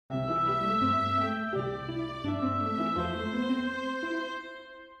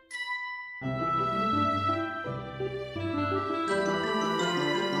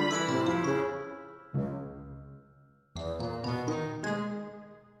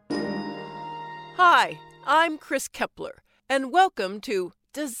Hi, I'm Chris Kepler, and welcome to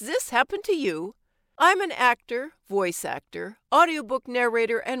Does This Happen to You? I'm an actor, voice actor, audiobook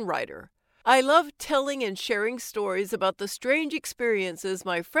narrator, and writer. I love telling and sharing stories about the strange experiences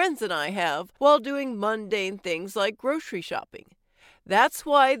my friends and I have while doing mundane things like grocery shopping. That's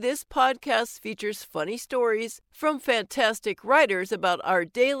why this podcast features funny stories from fantastic writers about our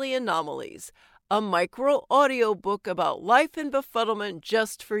daily anomalies, a micro audiobook about life and befuddlement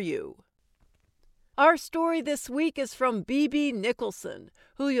just for you. Our story this week is from B.B. Nicholson,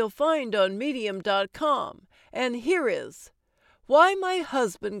 who you'll find on Medium.com, and here is Why My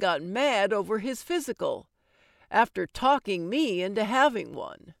Husband Got Mad Over His Physical, after talking me into having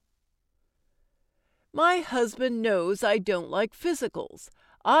one. My husband knows I don't like physicals.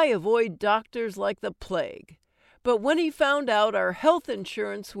 I avoid doctors like the plague. But when he found out our health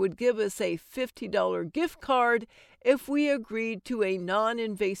insurance would give us a $50 gift card if we agreed to a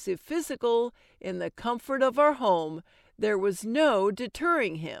non-invasive physical in the comfort of our home, there was no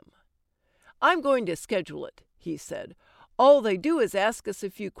deterring him. "I'm going to schedule it," he said. "All they do is ask us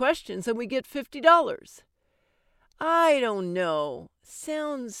a few questions and we get $50. "I don't know.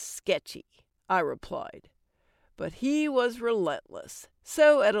 Sounds sketchy," I replied. But he was relentless.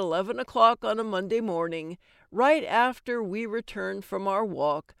 So at 11 o'clock on a Monday morning, right after we returned from our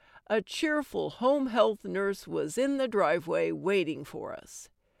walk, a cheerful home health nurse was in the driveway waiting for us.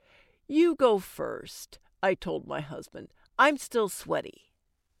 "You go first," I told my husband. "I'm still sweaty."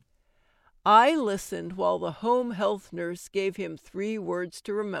 I listened while the home health nurse gave him 3 words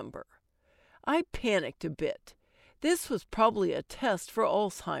to remember. I panicked a bit. This was probably a test for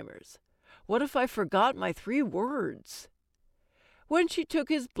Alzheimer's. What if I forgot my 3 words? When she took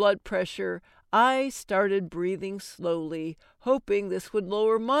his blood pressure, I started breathing slowly, hoping this would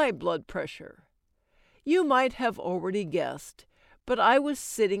lower my blood pressure. You might have already guessed, but I was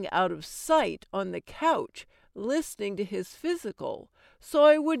sitting out of sight on the couch, listening to his physical, so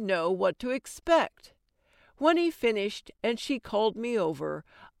I would know what to expect. When he finished and she called me over,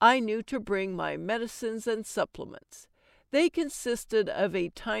 I knew to bring my medicines and supplements. They consisted of a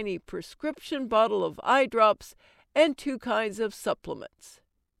tiny prescription bottle of eye drops and 2 kinds of supplements.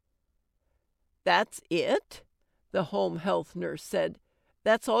 "That's it?" the home health nurse said.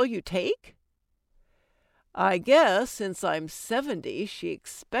 "That's all you take?" I guess since I'm 70, she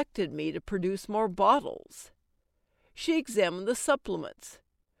expected me to produce more bottles. She examined the supplements.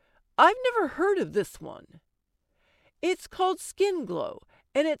 "I've never heard of this one." "It's called Skin Glow,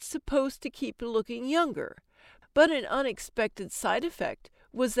 and it's supposed to keep you looking younger. But an unexpected side effect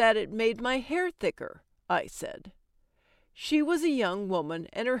was that it made my hair thicker," I said. She was a young woman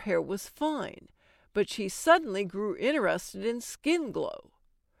and her hair was fine, but she suddenly grew interested in Skin Glow.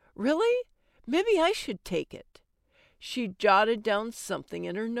 "Really? Maybe I should take it." She jotted down something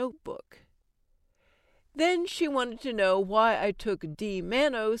in her notebook. Then she wanted to know why I took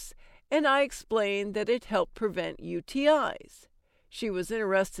D-mannose, and I explained that it helped prevent UTIs. She was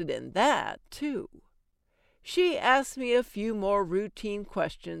interested in that, too. She asked me a few more routine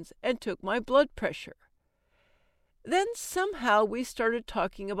questions and took my blood pressure. Then somehow we started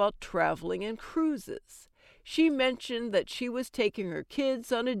talking about traveling and cruises. She mentioned that she was taking her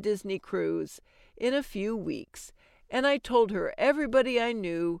kids on a Disney cruise in a few weeks, and I told her everybody I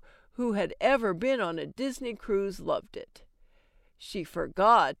knew who had ever been on a Disney cruise loved it. She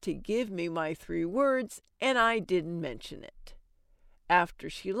forgot to give me my 3 words, and I didn't mention it.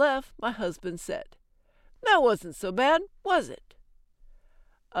 After she left, my husband said, "That wasn't so bad, was it?"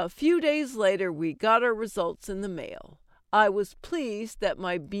 A few days later, we got our results in the mail. I was pleased that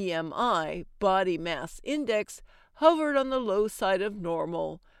my BMI, body mass index, hovered on the low side of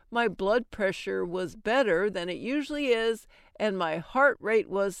normal, my blood pressure was better than it usually is, and my heart rate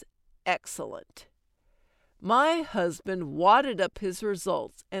was excellent. My husband wadded up his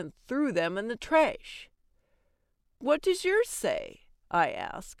results and threw them in the trash. "What does yours say?" I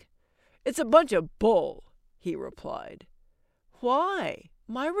asked. "It's a bunch of bull," he replied. "Why?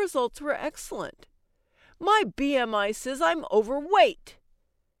 My results were excellent." "My BMI says I'm overweight."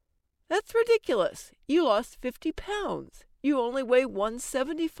 "That's ridiculous. You lost 50 pounds. You only weigh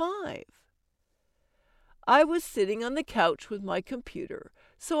 175. I was sitting on the couch with my computer,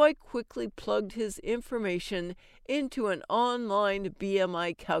 so I quickly plugged his information into an online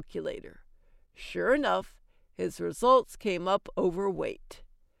BMI calculator. Sure enough, his results came up overweight.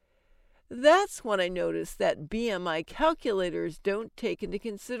 That's when I noticed that BMI calculators don't take into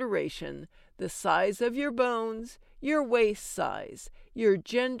consideration the size of your bones, your waist size, your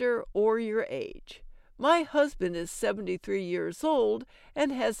gender, or your age. My husband is 73 years old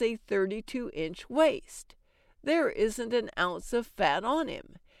and has a 32-inch waist. There isn't an ounce of fat on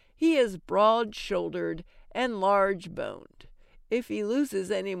him. He is broad-shouldered and large-boned. If he loses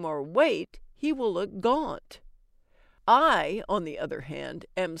any more weight, he will look gaunt. I, on the other hand,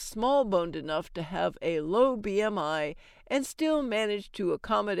 am small-boned enough to have a low BMI and still manage to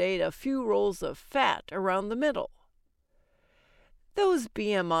accommodate a few rolls of fat around the middle. Those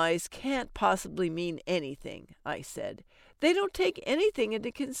BMIs can't possibly mean anything, I said. They don't take anything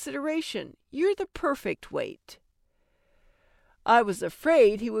into consideration. You're the perfect weight. I was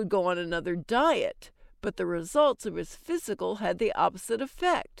afraid he would go on another diet, but the results of his physical had the opposite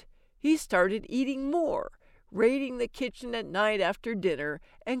effect. He started eating more, raiding the kitchen at night after dinner,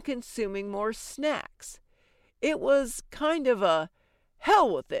 and consuming more snacks. It was kind of a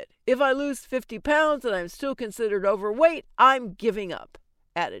hell with it. If I lose 50 pounds and I'm still considered overweight, I'm giving up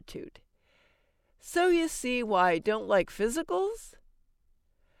attitude. So you see why I don't like physicals?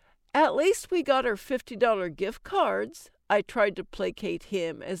 At least we got our $50 gift cards. I tried to placate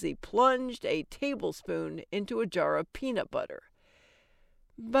him as he plunged a tablespoon into a jar of peanut butter.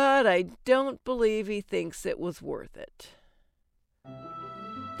 But I don't believe he thinks it was worth it.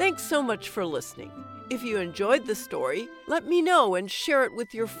 Thanks so much for listening. If you enjoyed the story, let me know and share it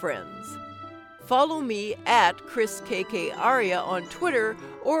with your friends. Follow me at Chris KK Aria on Twitter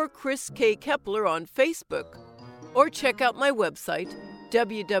or Chris K. Kepler on Facebook. Or check out my website,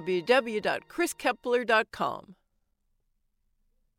 www.chriskepler.com.